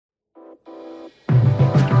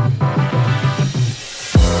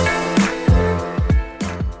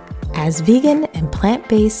As vegan and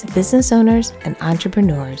plant-based business owners and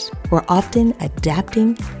entrepreneurs, we're often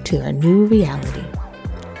adapting to our new reality.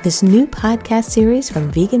 This new podcast series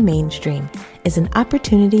from Vegan Mainstream is an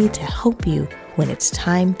opportunity to help you when it's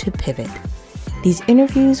time to pivot. These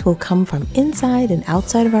interviews will come from inside and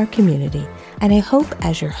outside of our community, and I hope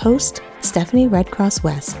as your host, Stephanie Red Cross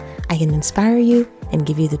West, I can inspire you and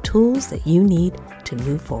give you the tools that you need to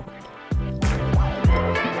move forward.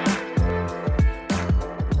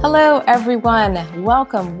 Hello, everyone.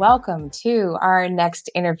 Welcome to our next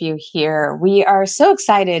interview here. We are so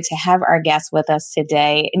excited to have our guest with us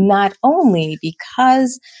today, not only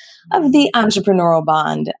because of the entrepreneurial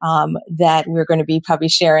bond that we're going to be probably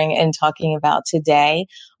sharing and talking about today,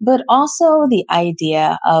 but also the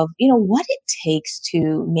idea of, what it takes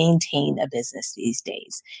to maintain a business these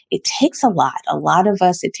days. It takes a lot. A lot of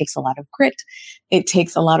us, it takes a lot of grit. It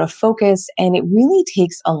takes a lot of focus, and it really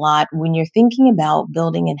takes a lot when you're thinking about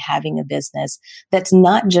building and having a business that's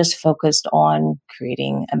not just focused on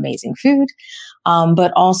creating amazing food,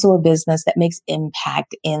 but also a business that makes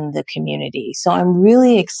impact in the community. So I'm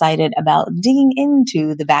really excited about digging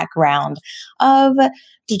into the background of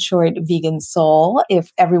Detroit Vegan Soul.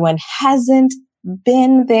 If everyone hasn't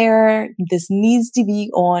been there, this needs to be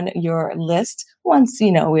on your list once,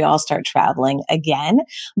 we all start traveling again.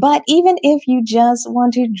 But even if you just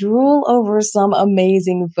want to drool over some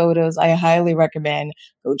amazing photos, I highly recommend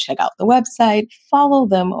go check out the website, follow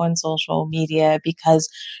them on social media, because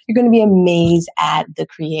you're going to be amazed at the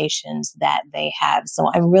creations that they have. So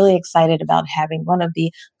I'm really excited about having one of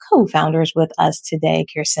the co-founders with us today,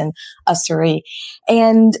 Kirsten Ussery.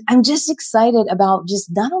 And I'm just excited about just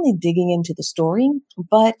not only digging into the story,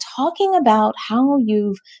 but talking about how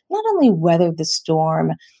you've not only weathered the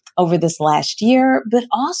storm over this last year, but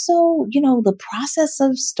also, the process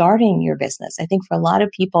of starting your business. I think for a lot of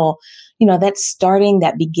people,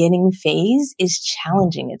 that beginning phase is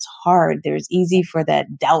challenging. It's hard. There's easy for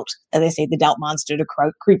that doubt, as they say, the doubt monster to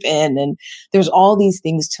creep in. And there's all these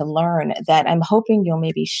things to learn that I'm hoping you'll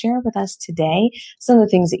maybe share with us today, some of the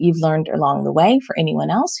things that you've learned along the way for anyone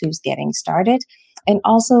else who's getting started. And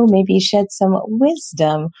also maybe shed some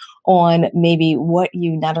wisdom on maybe what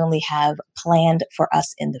you not only have planned for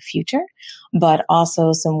us in the future, but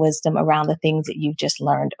also some wisdom around the things that you've just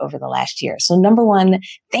learned over the last year. So number one,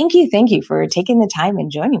 thank you for taking the time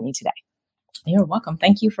and joining me today. You're welcome.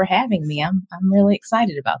 Thank you for having me. I'm really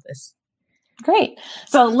excited about this. Great.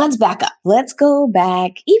 So let's back up. Let's go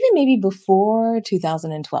back even maybe before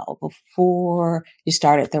 2012, before you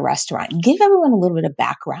started the restaurant. Give everyone a little bit of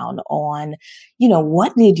background on,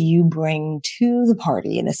 what did you bring to the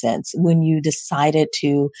party, in a sense, when you decided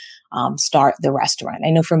to start the restaurant?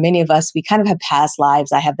 I know for many of us, we kind of have past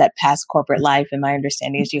lives. I have that past corporate life, and my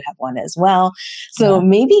understanding is you have one as well. So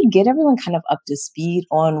maybe get everyone kind of up to speed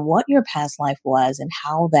on what your past life was and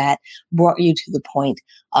how that brought you to the point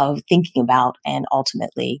of thinking about and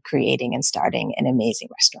ultimately creating and starting an amazing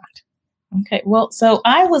restaurant. Okay. Well, so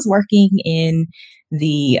I was working in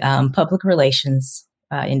the public relations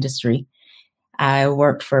industry. I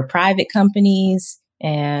worked for private companies,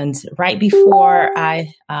 and right before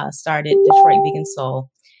I started Detroit Vegan Soul,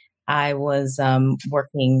 I was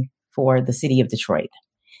working for the city of Detroit.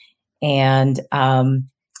 And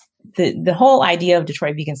the whole idea of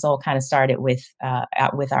Detroit Vegan Soul kind of started with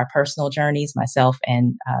our personal journeys, myself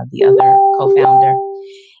and the other co-founder,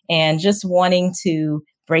 and just wanting to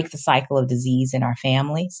break the cycle of disease in our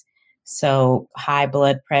families. So high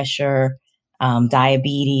blood pressure,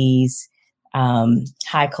 diabetes,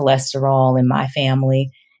 high cholesterol in my family,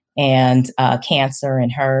 and cancer in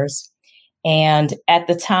hers. And at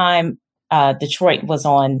the time, Detroit was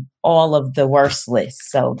on all of the worst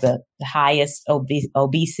lists. So the highest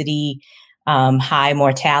obesity, high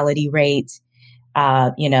mortality rate,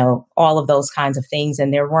 all of those kinds of things.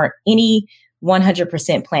 And there weren't any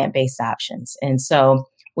 100% plant-based options. And so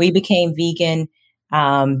we became vegan.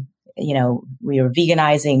 We were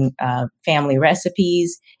veganizing family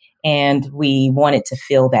recipes, and we wanted to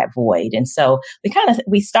fill that void. And so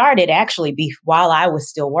we started actually while I was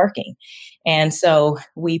still working. And so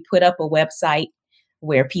we put up a website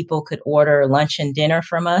where people could order lunch and dinner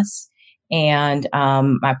from us. And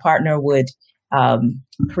my partner would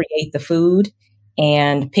create the food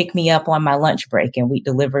and pick me up on my lunch break, and we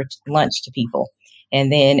deliver lunch to people.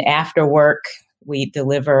 And then after work, we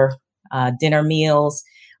deliver dinner meals.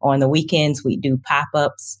 On the weekends, we do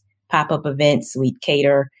pop-up events. We'd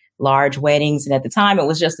cater large weddings. And at the time, it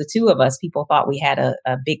was just the two of us. People thought we had a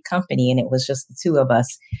big company, and it was just the two of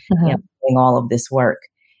us doing all of this work.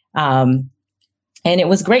 And it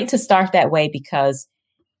was great to start that way because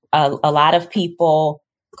a lot of people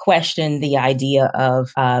questioned the idea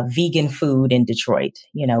of vegan food in Detroit.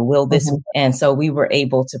 Will this? Mm-hmm. And so we were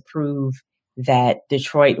able to prove that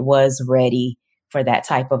Detroit was ready for that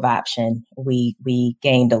type of option. We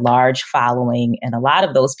gained a large following, and a lot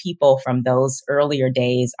of those people from those earlier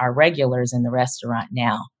days are regulars in the restaurant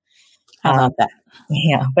now. I love that.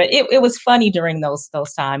 Yeah, but it was funny during those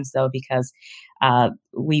times though, because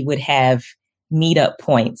we would have meetup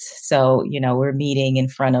points. So we're meeting in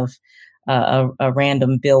front of a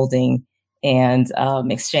random building and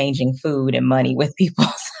exchanging food and money with people.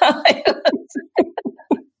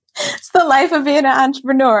 It's the life of being an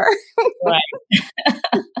entrepreneur. Right.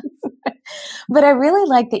 But I really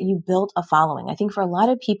like that you built a following. I think for a lot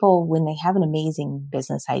of people, when they have an amazing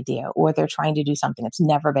business idea or they're trying to do something that's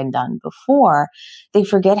never been done before, they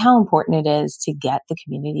forget how important it is to get the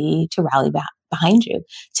community to rally behind you,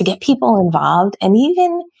 to get people involved. And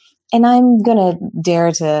I'm going to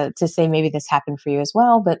dare to say maybe this happened for you as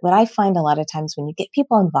well. But what I find a lot of times when you get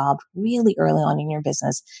people involved really early on in your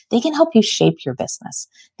business, they can help you shape your business.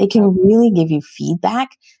 They can really give you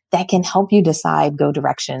feedback that can help you decide go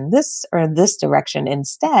direction this or this direction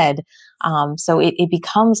instead. So it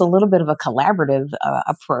becomes a little bit of a collaborative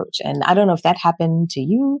approach. And I don't know if that happened to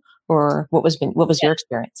you or what was your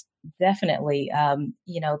experience? Definitely.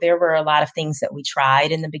 There were a lot of things that we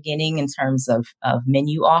tried in the beginning in terms of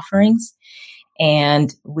menu offerings,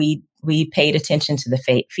 and we paid attention to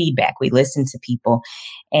the feedback. We listened to people,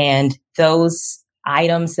 and those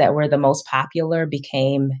items that were the most popular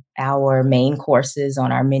became our main courses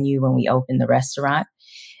on our menu when we opened the restaurant.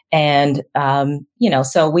 And,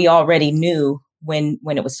 so we already knew when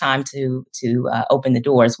it was time to open the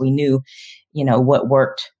doors, we knew, what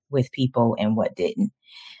worked with people and what didn't.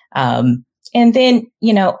 And then,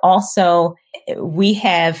 also we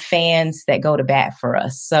have fans that go to bat for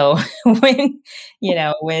us. So when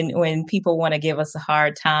people want to give us a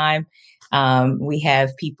hard time, we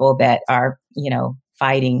have people that are,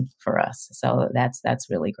 fighting for us. So that's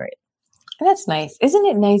really great. That's nice. Isn't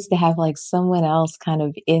it nice to have like someone else kind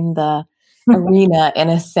of in the arena in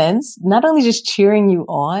a sense, not only just cheering you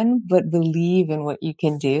on, but believe in what you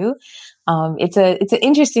can do. It's an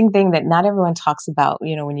interesting thing that not everyone talks about,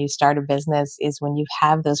 when you start a business is when you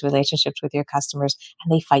have those relationships with your customers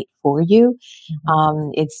and they fight for you.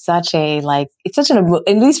 It's such at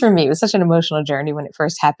least for me, it was such an emotional journey when it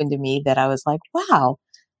first happened to me that I was like, wow,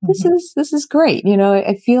 this is great.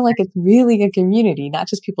 I feel like it's really a community, not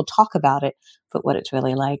just people talk about it, but what it's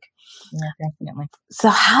really like. Yeah, definitely. So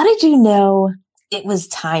how did you know it was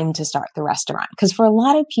time to start the restaurant? Because for a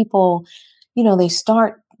lot of people, they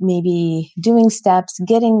start maybe doing steps,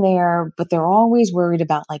 getting there, but they're always worried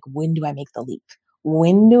about like, when do I make the leap?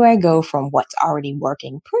 When do I go from what's already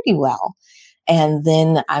working pretty well? And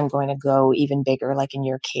then I'm going to go even bigger, like in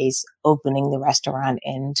your case, opening the restaurant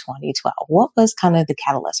in 2012. What was kind of the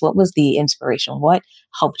catalyst? What was the inspiration? What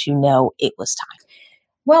helped you know it was time?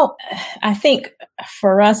 Well, I think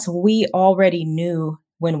for us, we already knew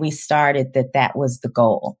when we started that was the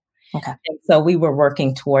goal. Okay. And so we were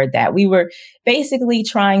working toward that. We were basically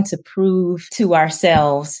trying to prove to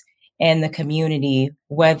ourselves and the community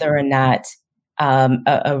whether or not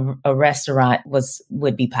a restaurant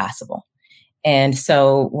would be possible. And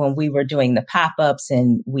so when we were doing the pop-ups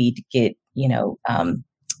and we'd get,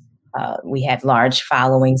 we had large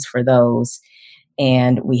followings for those,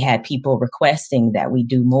 and we had people requesting that we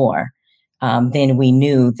do more, then we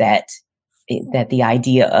knew that the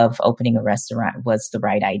idea of opening a restaurant was the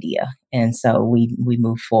right idea. And so we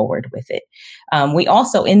moved forward with it. We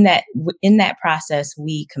also, in that process,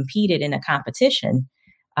 we competed in a competition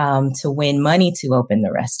to win money to open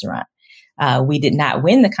the restaurant. We did not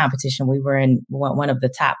win the competition. We were in one of the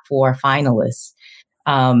top 4 finalists.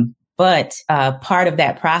 But part of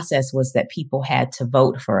that process was that people had to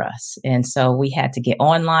vote for us. And so we had to get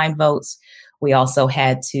online votes. We also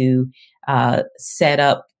had to set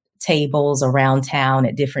up tables around town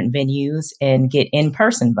at different venues and get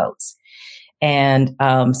in-person votes. And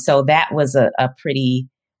so that was a pretty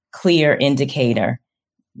clear indicator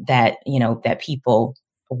that, that people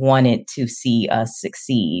wanted to see us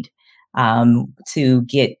succeed.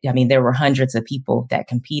 There were hundreds of people that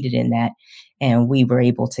competed in that, and we were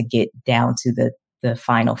able to get down to the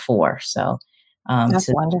final 4. So that's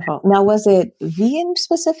wonderful. Now, was it vegan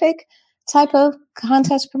specific type of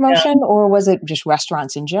contest promotion, or was it just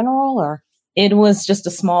restaurants in general? Or it was just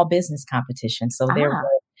a small business competition. So there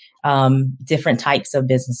were different types of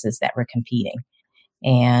businesses that were competing,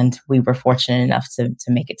 and we were fortunate enough to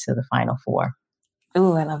make it to the final 4.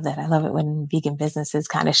 Oh, I love that. I love it when vegan businesses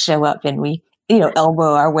kind of show up and we,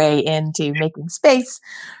 elbow our way into making space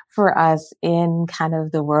for us in kind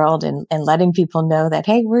of the world and letting people know that,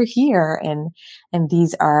 hey, we're here and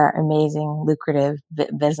these are amazing, lucrative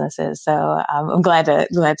businesses. So I'm glad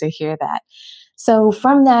to hear that. So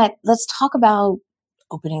from that, let's talk about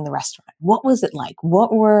opening the restaurant. What was it like?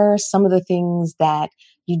 What were some of the things that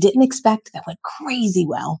you didn't expect that went crazy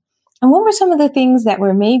well? And what were some of the things that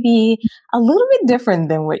were maybe a little bit different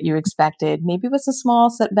than what you expected? Maybe it was a small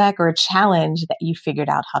setback or a challenge that you figured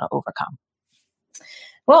out how to overcome.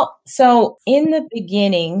 Well, so in the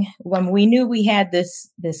beginning, when we knew we had this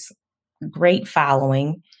great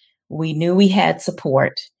following, we knew we had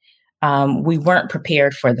support. We weren't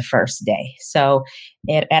prepared for the first day. So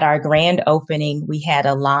at our grand opening, we had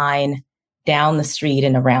a line down the street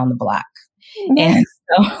and around the block. Nice. And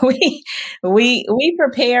so we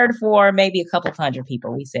prepared for maybe a couple hundred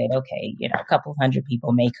people. We said, okay, a couple hundred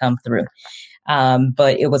people may come through.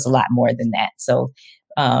 But it was a lot more than that. So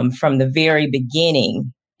from the very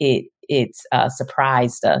beginning, it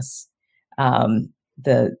surprised us,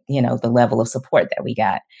 the level of support that we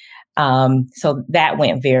got. So that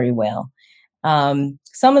went very well.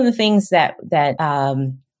 Some of the things that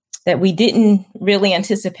we didn't really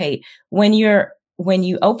anticipate when you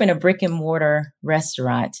open a brick and mortar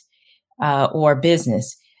restaurant or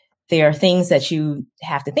business, there are things that you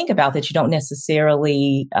have to think about that you don't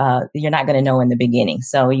necessarily, you're not going to know in the beginning.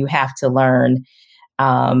 So you have to learn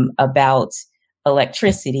about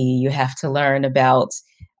electricity. You have to learn about,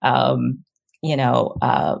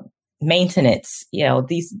 maintenance,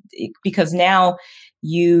 because now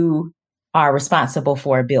you are responsible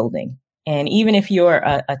for a building. And even if you're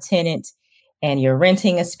a tenant and you're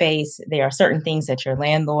renting a space, there are certain things that your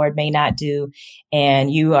landlord may not do,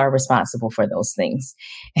 and you are responsible for those things.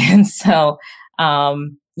 And so,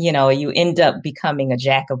 you end up becoming a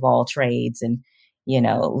jack of all trades and,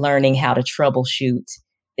 learning how to troubleshoot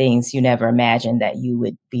things you never imagined that you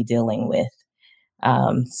would be dealing with.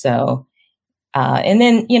 And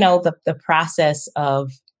then, the process of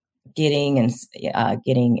getting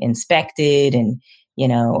inspected and,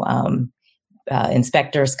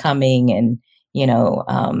 inspectors coming and,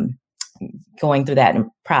 going through that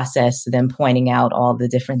process, then pointing out all the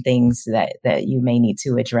different things that you may need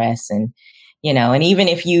to address. And, and even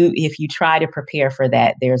if you try to prepare for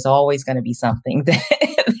that, there's always going to be something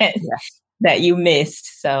that you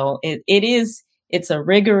missed. So it's a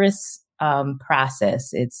rigorous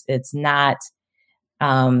process. It's not,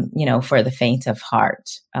 for the faint of heart.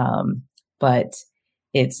 But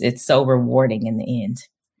it's so rewarding in the end.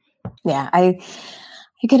 Yeah, I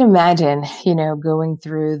can imagine, going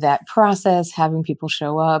through that process, having people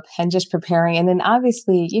show up and just preparing. And then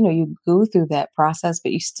obviously, you go through that process,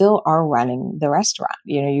 but you still are running the restaurant.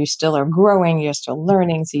 You still are growing, you're still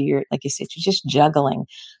learning. So you're, like you said, you're just juggling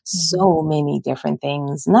so many different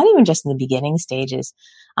things, not even just in the beginning stages.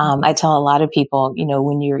 I tell a lot of people,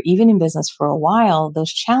 when you're even in business for a while,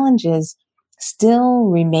 those challenges still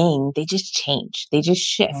remain. They just change. They just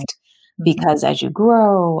shift. Because as you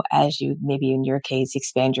grow, as you maybe in your case,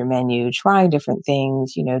 expand your menu, try different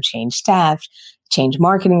things, change staff, change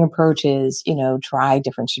marketing approaches, try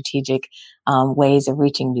different strategic ways of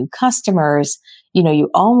reaching new customers,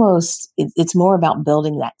 it's more about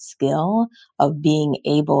building that skill of being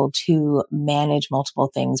able to manage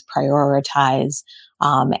multiple things, prioritize,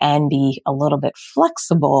 and be a little bit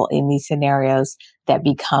flexible in these scenarios. That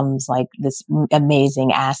becomes like this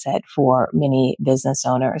amazing asset for many business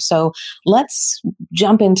owners. So let's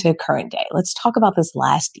jump into current day. Let's talk about this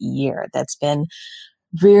last year that's been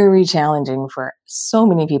very challenging for so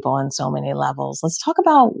many people on so many levels. Let's talk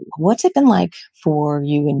about what's it been like for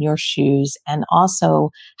you in your shoes, and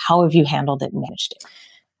also how have you handled it and managed it?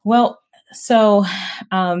 Well, so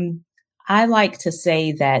I like to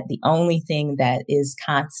say that the only thing that is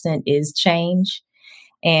constant is change.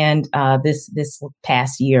 And this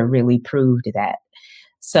past year really proved that.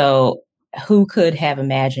 So who could have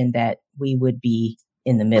imagined that we would be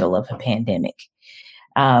in the middle of a pandemic?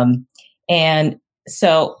 And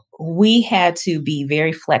so we had to be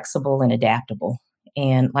very flexible and adaptable.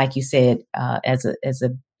 And like you said, as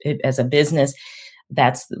a business,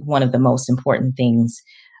 that's one of the most important things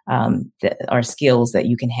that are skills that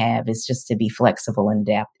you can have, is just to be flexible and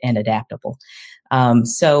adaptable.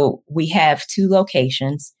 So we have 2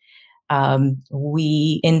 locations.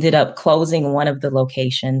 We ended up closing one of the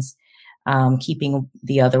locations, keeping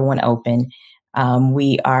the other one open.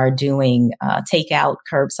 We are doing takeout,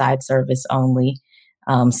 curbside service only,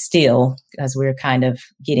 still, because we're kind of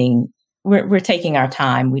we're taking our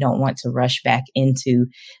time. We don't want to rush back into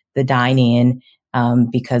the dine-in,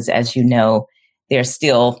 because as you know, there's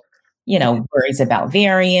still worries about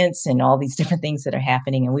variants and all these different things that are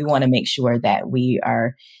happening. And we want to make sure that we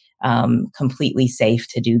are completely safe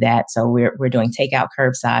to do that. So we're doing takeout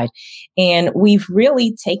curbside, and we've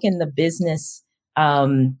really taken the business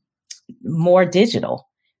more digital.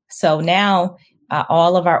 So now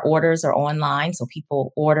all of our orders are online. So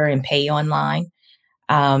people order and pay online.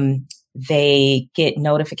 They get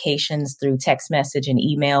notifications through text message and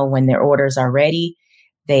email when their orders are ready.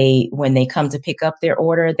 When they come to pick up their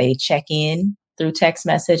order, they check in through text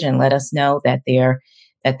message and let us know that they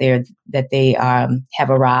have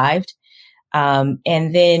arrived.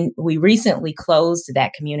 And then we recently closed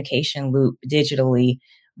that communication loop digitally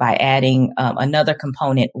by adding another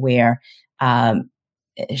component where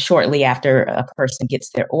shortly after a person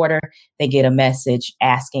gets their order, they get a message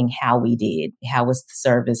asking how we did, how was the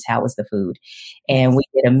service, how was the food, and we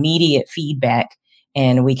get immediate feedback.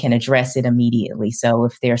 And we can address it immediately. So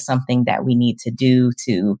if there's something that we need to do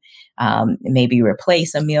to maybe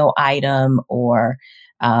replace a meal item or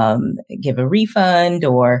give a refund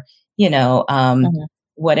or,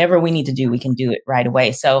 whatever we need to do, we can do it right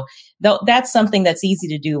away. So that's something that's easy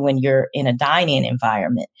to do when you're in a dine-in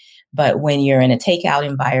environment. But when you're in a takeout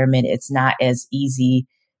environment, it's not as easy,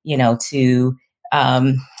 to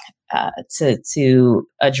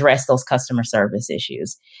address those customer service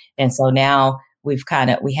issues. And so now we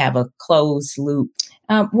have a closed loop.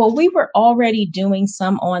 Well, we were already doing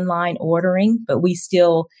some online ordering, but we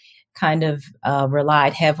still kind of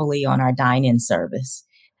relied heavily on our dine-in service.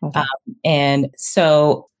 Okay. And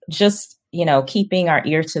so just, keeping our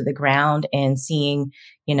ear to the ground and seeing,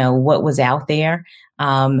 what was out there.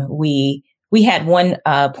 We had one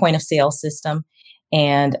point of sale system,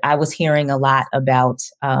 and I was hearing a lot about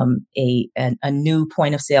a new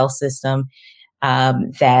point of sale system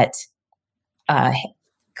that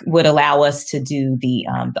would allow us to do the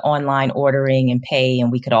online ordering and pay,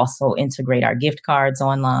 and we could also integrate our gift cards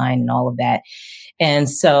online and all of that. And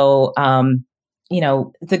so,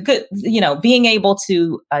 being able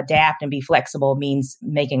to adapt and be flexible means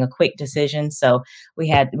making a quick decision. So we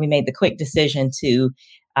made the quick decision to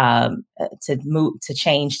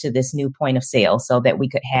change to this new point of sale so that we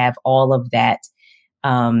could have all of that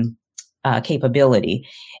capability.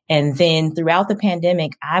 And then throughout the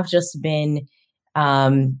pandemic, I've just been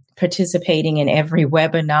participating in every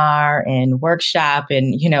webinar and workshop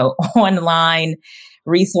and, online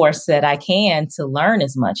resource that I can to learn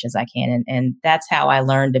as much as I can. And that's how I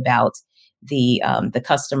learned about the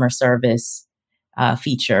customer service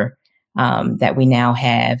feature that we now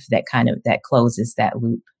have that closes that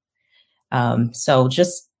loop. So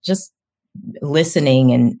just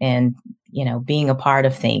listening and being a part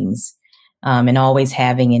of things and always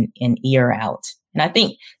having an ear out. And I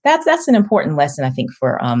think that's an important lesson, I think,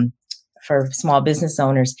 for small business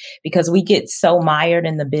owners, because we get so mired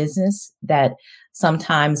in the business that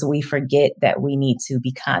sometimes we forget that we need to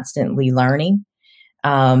be constantly learning.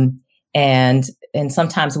 And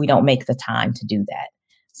sometimes we don't make the time to do that.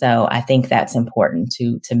 So I think that's important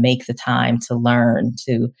to make the time to learn,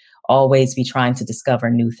 to always be trying to discover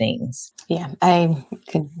new things. Yeah, I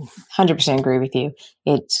could 100% agree with you.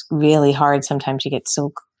 It's really hard sometimes. You get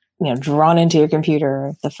so drawn into your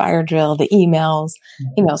computer, the fire drill, the emails,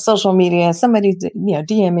 social media, somebody,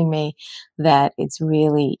 DMing me, that it's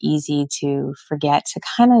really easy to forget to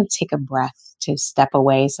kind of take a breath, to step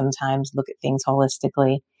away sometimes, look at things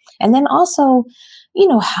holistically. And then also,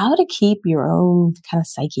 how to keep your own kind of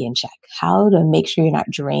psyche in check, how to make sure you're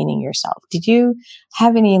not draining yourself. Did you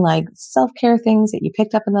have any self-care things that you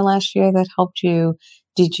picked up in the last year that helped you?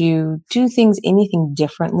 Did you do anything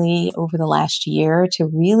differently over the last year to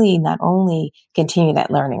really not only continue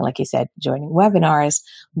that learning, like you said, joining webinars,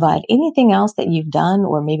 but anything else that you've done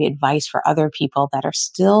or maybe advice for other people that are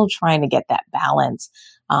still trying to get that balance?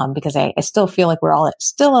 Because I still feel like we're all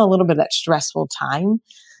still in a little bit of that stressful time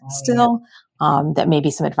that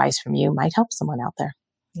maybe some advice from you might help someone out there.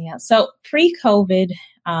 Yeah. So pre-COVID,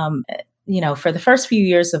 for the first few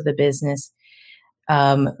years of the business,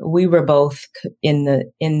 we were both in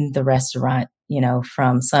the restaurant,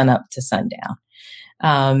 from sun up to sundown.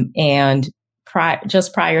 And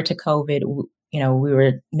just prior to COVID, we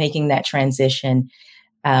were making that transition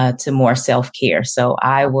to more self-care. So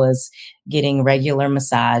I was getting regular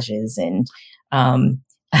massages and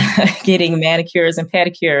getting manicures and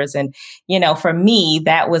pedicures. And, for me,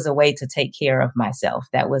 that was a way to take care of myself.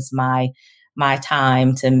 That was my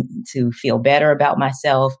time to feel better about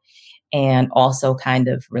myself and also kind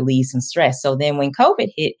of release some stress. So then when COVID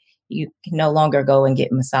hit, you can no longer go and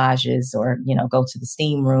get massages or, go to the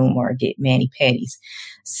steam room or get mani-pedis.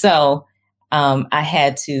 So I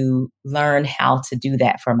had to learn how to do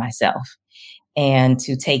that for myself. and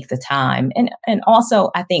to take the time. And also,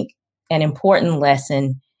 I think an important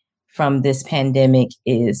lesson from this pandemic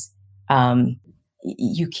is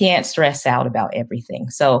you can't stress out about everything.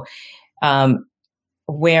 So,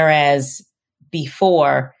 whereas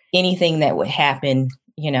before, anything that would happen,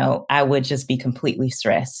 I would just be completely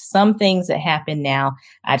stressed. Some things that happen now,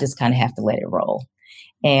 I just kind of have to let it roll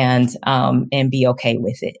and be okay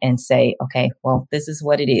with it and say, okay, well, this is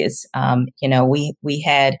what it is.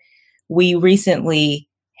 We recently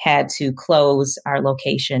had to close our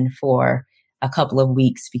location for a couple of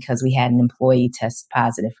weeks because we had an employee test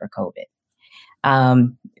positive for COVID.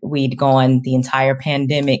 We'd gone the entire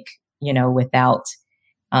pandemic, without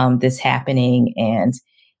this happening,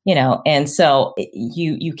 and so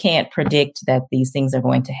you can't predict that these things are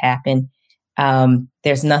going to happen.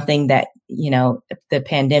 There's nothing that, the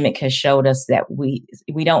pandemic has showed us that we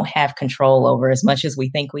don't have control over as much as we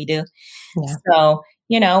think we do. Yeah. So,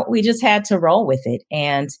 we just had to roll with it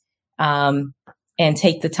and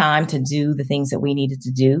take the time to do the things that we needed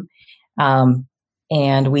to do.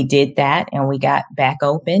 And we did that and we got back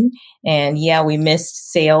open, and we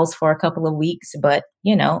missed sales for a couple of weeks, but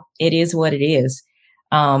it is what it is.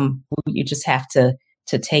 You just have to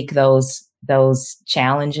take those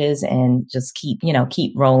challenges and just keep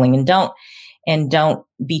rolling, and don't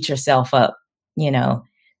beat yourself up,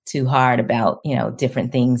 too hard about,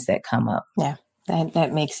 different things that come up. Yeah,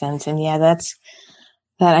 that makes sense. And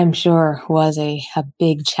that I'm sure was a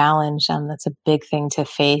big challenge. That's a big thing to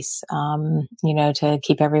face, to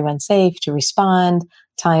keep everyone safe, to respond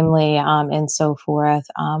timely, and so forth.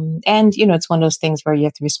 And, it's one of those things where you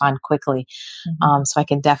have to respond quickly. Mm-hmm. So I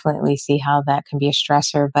can definitely see how that can be a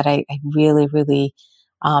stressor, but I really, really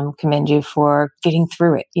commend you for getting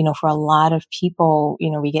through it. For a lot of people,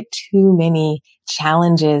 we get too many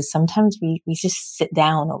challenges. Sometimes we just sit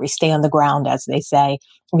down or we stay on the ground, as they say,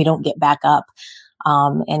 and we don't get back up.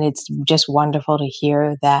 And it's just wonderful to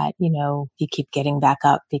hear that, you keep getting back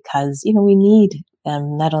up because, we need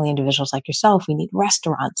not only individuals like yourself, we need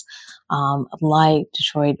restaurants like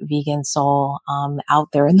Detroit Vegan Soul out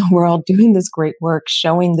there in the world doing this great work,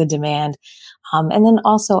 showing the demand. And then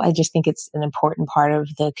also, I just think it's an important part of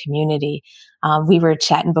the community. We were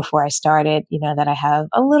chatting before I started, that I have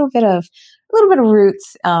a little bit of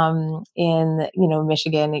roots in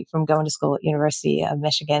Michigan from going to school at University of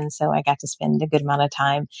Michigan. So I got to spend a good amount of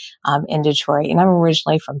time in Detroit, and I'm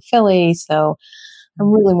originally from Philly, so I'm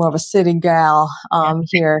really more of a city gal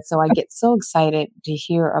here. So I get so excited to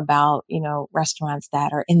hear about restaurants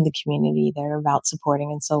that are in the community that are about supporting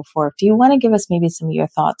and so forth. Do you want to give us maybe some of your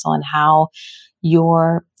thoughts on how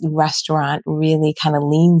your restaurant really kind of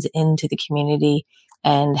leans into the community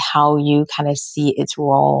and how you kind of see its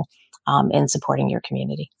role in supporting your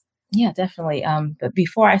community? Yeah, definitely. But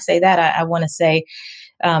before I say that, I want to say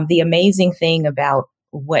the amazing thing about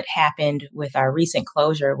what happened with our recent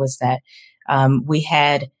closure was that we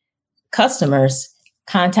had customers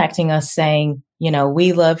contacting us saying,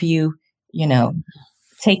 we love you,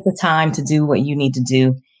 take the time to do what you need to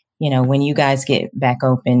do. When you guys get back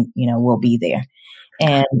open, we'll be there.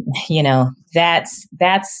 And,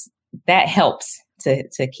 that helps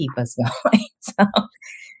to keep us going. So,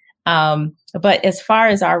 but as far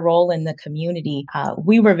as our role in the community,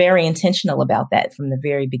 we were very intentional about that from the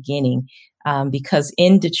very beginning, because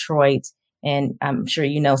in Detroit, and I'm sure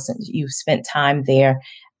since you've spent time there,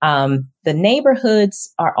 the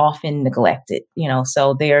neighborhoods are often neglected,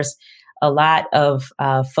 so there's a lot of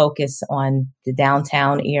focus on the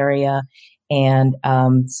downtown area and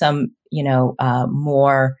some,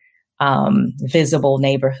 more visible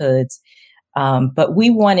neighborhoods. But we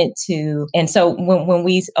wanted to, and so when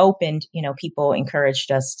we opened, people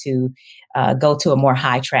encouraged us to go to a more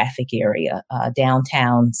high traffic area,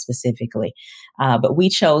 downtown specifically. But we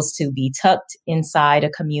chose to be tucked inside a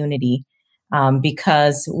community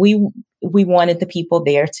because we wanted the people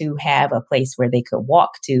there to have a place where they could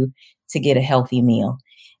walk to get a healthy meal.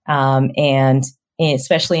 And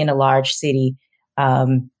especially in a large city,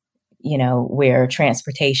 where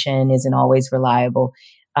transportation isn't always reliable.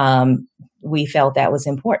 We felt that was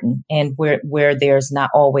important, and where there's not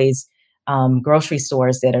always grocery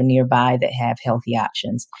stores that are nearby that have healthy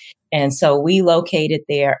options. And so we located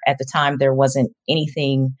there. At the time, there wasn't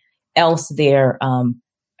anything else there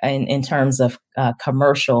in terms of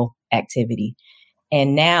commercial activity.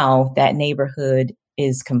 And now that neighborhood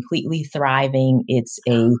is completely thriving. It's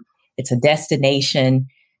a destination.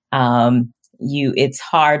 It's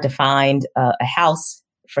hard to find a house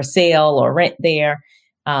for sale or rent there.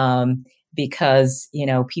 Because,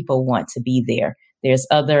 people want to be there. There's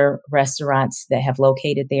other restaurants that have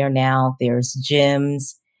located there now. There's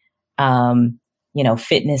gyms,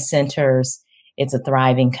 fitness centers. it's a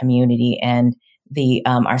thriving community. And the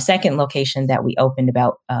our second location that we opened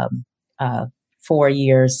about 4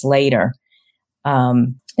 years later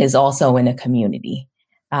is also in a community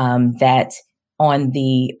that on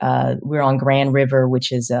the we're on Grand River,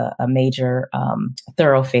 which is a major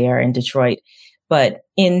thoroughfare in Detroit. But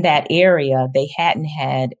in that area, they hadn't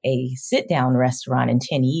had a sit-down restaurant in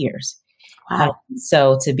 10 years. Wow.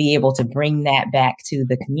 So to be able to bring that back to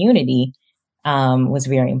the community was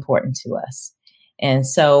very important to us. And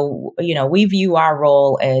so, we view our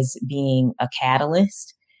role as being a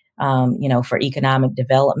catalyst, for economic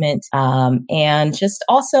development, and just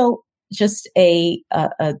also just a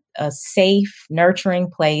safe,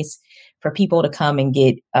 nurturing place for people to come and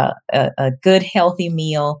get a good, healthy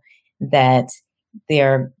meal that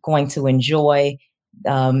they're going to enjoy.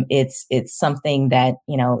 It's something that,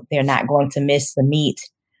 they're not going to miss the meat.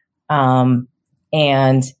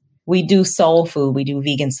 And we do soul food. We do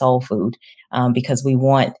vegan soul food because we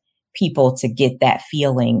want people to get that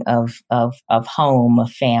feeling of home,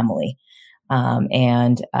 of family.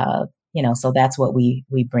 So that's what we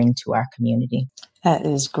bring to our community. That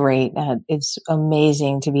is great. It's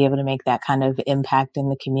amazing to be able to make that kind of impact in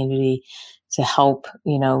the community to help,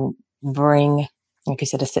 bring, like you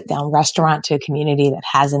said, a sit-down restaurant to a community that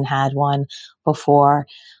hasn't had one before.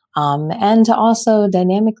 And to also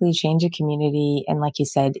dynamically change a community. And like you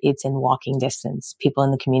said, it's in walking distance. People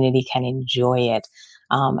in the community can enjoy it.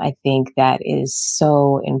 I think that is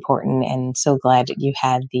so important, and so glad that you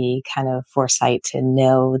had the kind of foresight to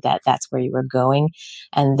know that that's where you were going,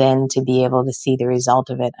 and then to be able to see the result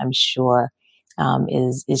of it, I'm sure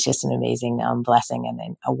is just an amazing blessing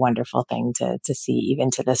and a wonderful thing to see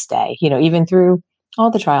even to this day. Even through all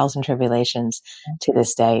the trials and tribulations to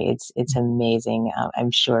this day, it's amazing. I'm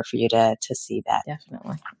sure for you to see that.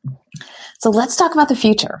 Definitely. So let's talk about the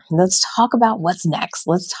future. Let's talk about what's next.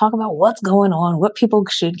 Let's talk about what's going on, what people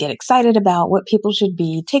should get excited about, what people should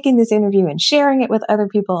be taking this interview and sharing it with other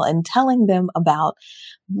people and telling them about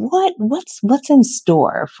what's in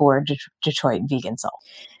store for Detroit Vegan Soul.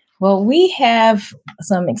 Well, we have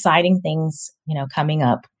some exciting things, coming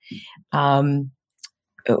up.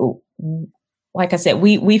 Like I said,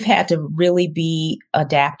 we've had to really be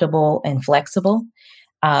adaptable and flexible.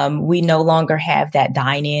 We no longer have that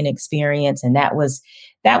dine-in experience. And that was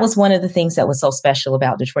one of the things that was so special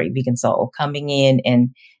about Detroit Vegan Soul, coming in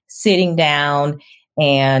and sitting down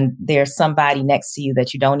and there's somebody next to you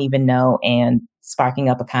that you don't even know and sparking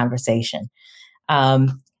up a conversation.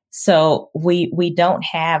 So we don't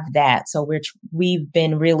have that. So we've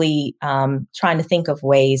been really trying to think of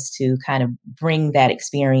ways to kind of bring that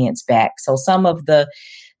experience back. So some of the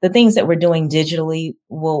things that we're doing digitally,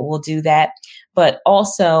 we'll do that. But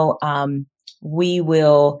also we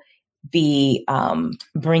will be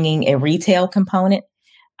bringing a retail component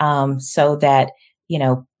so that,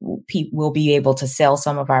 people will be able to sell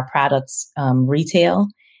some of our products retail.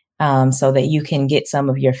 So that you can get some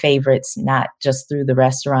of your favorites, not just through the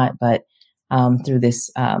restaurant, but through this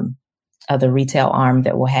other retail arm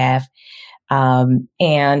that we'll have.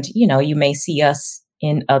 And, you may see us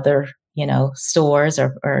in other, stores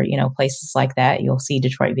or places like that. You'll see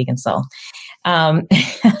Detroit Vegan Soul.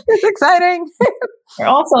 It's exciting. We're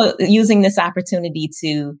also using this opportunity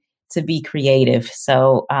to be creative.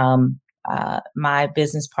 So my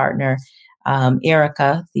business partner,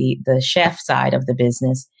 Erica, the chef side of the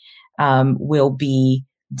business, will be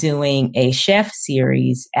doing a chef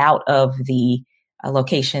series out of the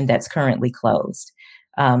location that's currently closed.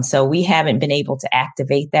 So we haven't been able to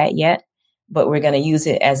activate that yet, but we're going to use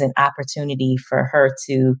it as an opportunity for her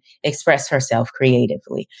to express herself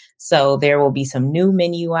creatively. So there will be some new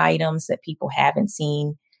menu items that people haven't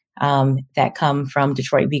seen that come from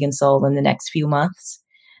Detroit Vegan Soul in the next few months.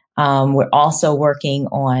 We're also working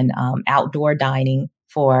on outdoor dining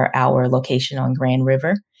for our location on Grand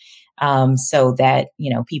River. So that,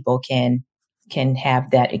 people can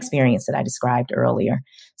have that experience that I described earlier.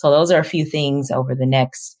 So those are a few things over the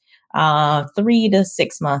next 3 to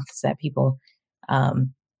 6 months that people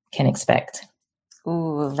can expect.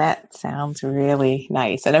 Ooh, that sounds really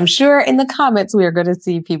nice. And I'm sure in the comments, we are going to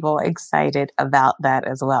see people excited about that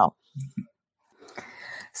as well.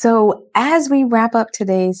 So as we wrap up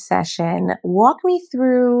today's session, walk me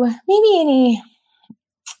through maybe any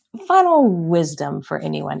final wisdom for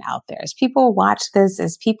anyone out there. As people watch this,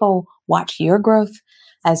 as people watch your growth,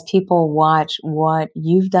 as people watch what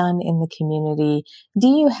you've done in the community, do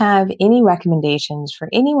you have any recommendations for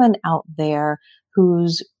anyone out there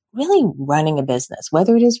who's really running a business,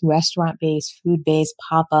 whether it is restaurant-based, food-based,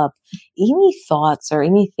 pop-up, any thoughts or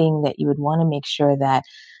anything that you would want to make sure that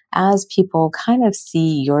as people kind of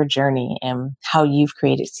see your journey and how you've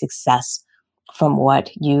created success from what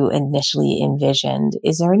you initially envisioned.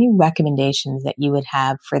 Is there any recommendations that you would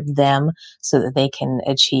have for them so that they can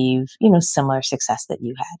achieve, similar success that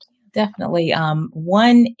you had? Definitely.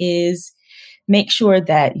 One is make sure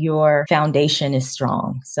that your foundation is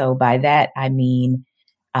strong. So by that, I mean,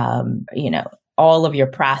 all of your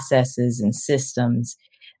processes and systems,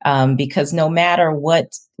 because no matter what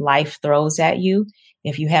life throws at you,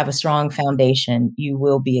 if you have a strong foundation, you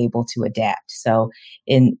will be able to adapt. So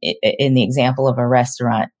in the example of a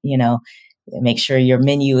restaurant, make sure your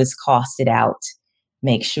menu is costed out.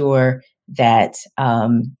 Make sure that,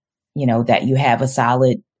 that you have a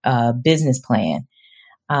solid business plan,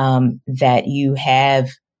 that you have,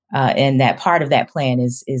 and that part of that plan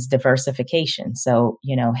is diversification. So,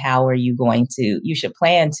 how are you you should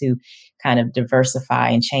plan to kind of diversify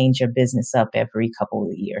and change your business up every couple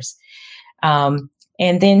of years.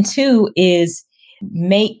 And then two is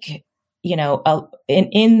make,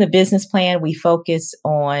 in the business plan, we focus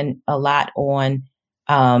a lot on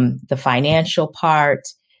the financial part,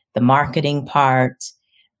 the marketing part.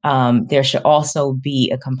 There should also be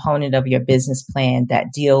a component of your business plan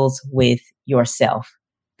that deals with yourself.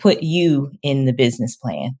 Put you in the business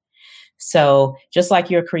plan. So just like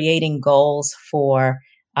you're creating goals for,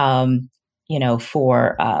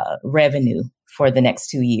 revenue for the next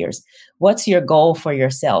 2 years, what's your goal for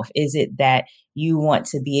yourself? Is it that you want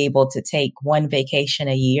to be able to take one vacation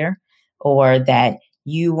a year, or that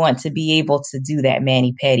you want to be able to do that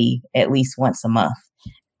mani-pedi at least once a month?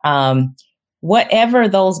 Whatever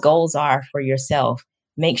those goals are for yourself,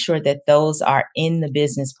 make sure that those are in the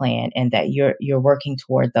business plan and that you're working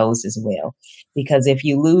toward those as well. Because if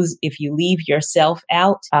you leave yourself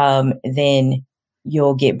out, then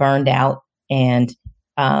you'll get burned out, and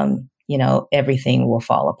everything will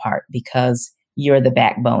fall apart because you're the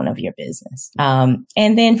backbone of your business. And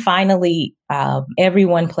then finally,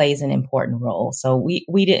 everyone plays an important role. So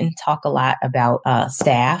we didn't talk a lot about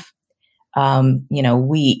staff.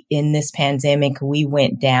 In this pandemic, we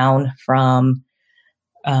went down from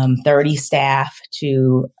 30 staff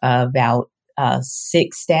to about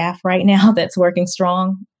 6 staff right now that's working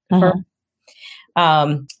strong. And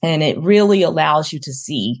it really allows you to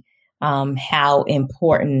see how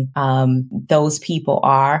important those people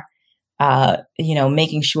are.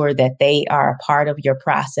 Making sure that they are a part of your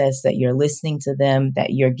process, that you're listening to them,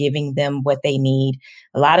 that you're giving them what they need.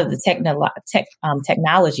 A lot of the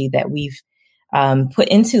technology that we've put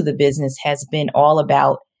into the business has been all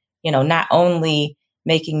about, not only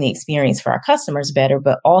making the experience for our customers better,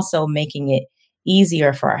 but also making it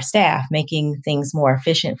easier for our staff, making things more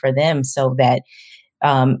efficient for them so that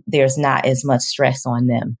there's not as much stress on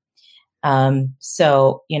them.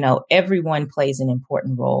 So, everyone plays an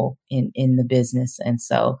important role in the business. And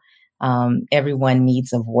so everyone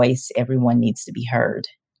needs a voice. Everyone needs to be heard.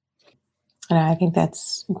 And I think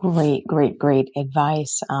that's great, great, great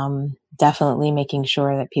advice. Definitely making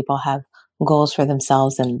sure that people have goals for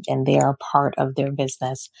themselves and they are part of their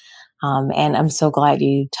business. And I'm so glad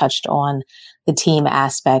you touched on the team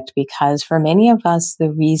aspect, because for many of us,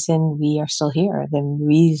 the reason we are still here, the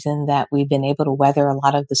reason that we've been able to weather a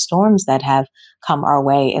lot of the storms that have come our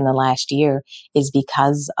way in the last year is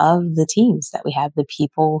because of the teams that we have, the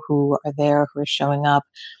people who are there, who are showing up,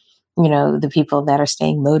 the people that are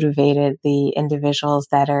staying motivated, the individuals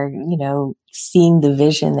that are, seeing the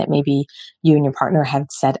vision that maybe you and your partner have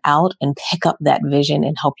set out and pick up that vision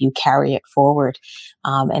and help you carry it forward.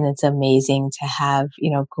 And it's amazing to have,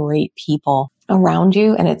 great people around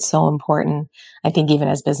you. And it's so important, I think, even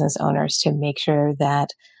as business owners, to make sure that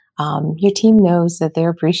your team knows that they're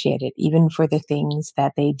appreciated, even for the things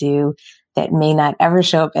that they do that may not ever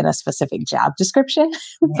show up in a specific job description,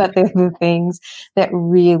 but they're the things that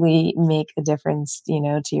really make a difference,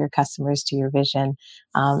 to your customers, to your vision,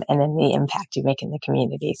 and then the impact you make in the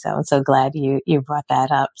community. So I'm so glad you brought that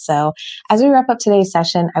up. So as we wrap up today's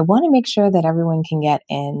session, I want to make sure that everyone can get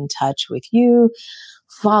in touch with you.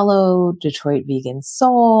 Follow Detroit Vegan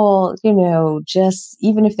Soul, just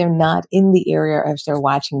even if they're not in the area or if they're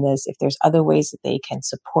watching this, if there's other ways that they can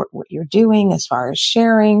support what you're doing as far as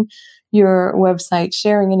sharing your website,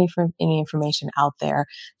 sharing any information out there.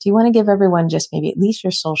 Do you want to give everyone just maybe at least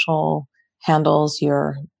your social handles,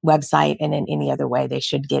 your website, and in any other way they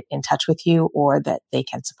should get in touch with you or that they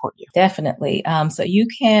can support you? Definitely. So you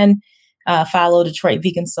can follow Detroit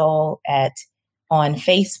Vegan Soul on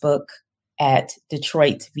Facebook at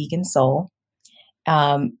Detroit Vegan Soul,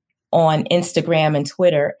 on Instagram and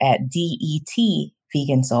Twitter at DET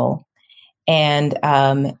Vegan Soul. And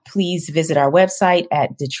please visit our website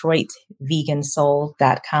at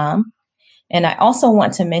DetroitVeganSoul.com. And I also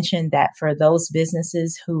want to mention that for those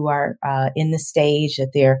businesses who are in the stage that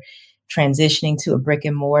they're transitioning to a brick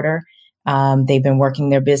and mortar. They've been working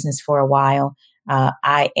their business for a while.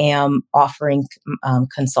 I am offering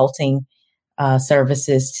consulting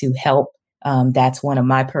services to help. That's one of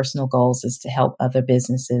my personal goals, is to help other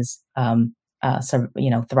businesses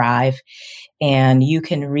thrive. And you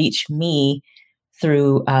can reach me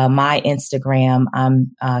through my Instagram.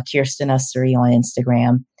 I'm Kirsten Ussery on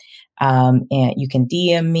Instagram. And you can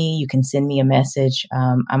DM me, you can send me a message.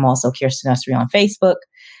 I'm also Kirsten Ussery on Facebook.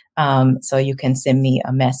 So you can send me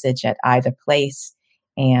a message at either place,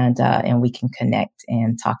 and we can connect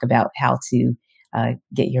and talk about how to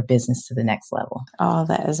get your business to the next level. Oh,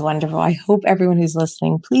 that is wonderful. I hope everyone who's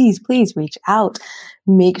listening, please reach out.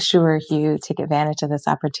 Make sure you take advantage of this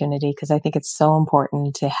opportunity, because I think it's so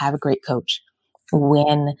important to have a great coach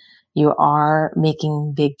when you are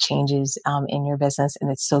making big changes in your business.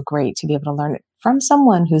 And it's so great to be able to learn it from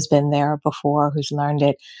someone who's been there before, who's learned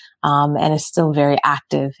it, and is still very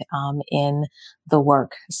active in the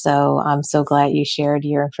work. So I'm so glad you shared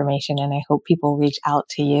your information, and I hope people reach out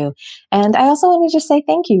to you. And I also want to just say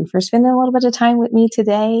thank you for spending a little bit of time with me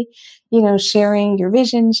today, sharing your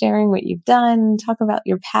vision, sharing what you've done, talk about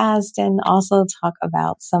your past, and also talk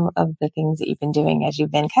about some of the things that you've been doing as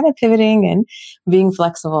you've been kind of pivoting and being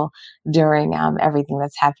flexible during everything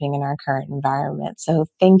that's happening in our current environment. So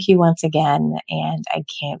thank you once again. And I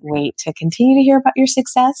can't wait to continue to hear about your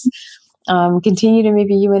success. Continue to,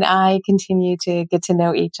 maybe you and I continue to get to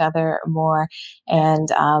know each other more. And,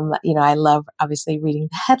 I love obviously reading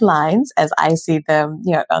the headlines as I see them,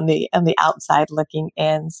 on the outside looking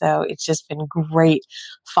in. So it's just been great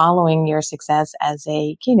following your success as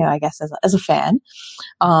a, I guess as a fan.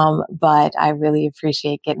 But I really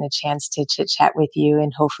appreciate getting a chance to chit chat with you,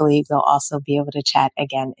 and hopefully we'll also be able to chat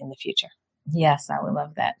again in the future. Yes, I would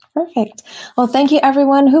love that. Perfect. Well, thank you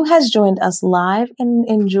everyone who has joined us live and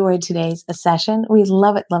enjoyed today's session. We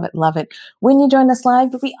love it, love it, love it when you join us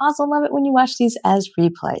live, but we also love it when you watch these as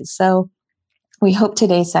replays. So we hope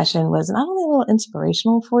today's session was not only a little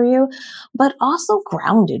inspirational for you, but also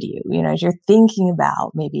grounded you, as you're thinking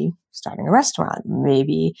about maybe starting a restaurant,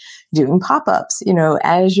 maybe doing pop-ups,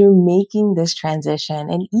 as you're making this transition.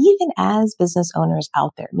 And even as business owners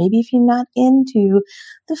out there, maybe if you're not into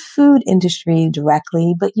the food industry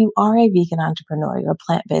directly, but you are a vegan entrepreneur, you're a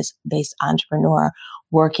plant-based entrepreneur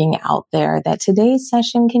working out there, that today's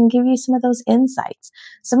session can give you some of those insights,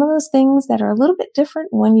 some of those things that are a little bit different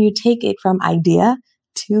when you take it from idea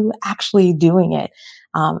to actually doing it.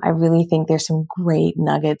 I really think there's some great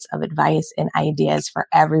nuggets of advice and ideas for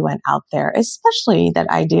everyone out there, especially that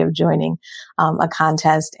idea of joining a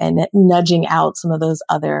contest and nudging out some of those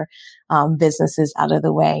other businesses out of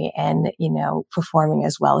the way and, performing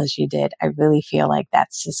as well as you did. I really feel like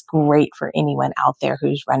that's just great for anyone out there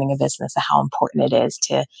who's running a business, and how important it is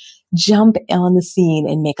to jump on the scene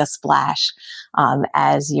and make a splash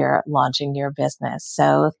as you're launching your business.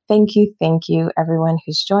 So thank you everyone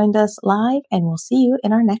who's joined us live, and we'll see you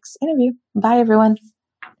in our next interview. Bye everyone.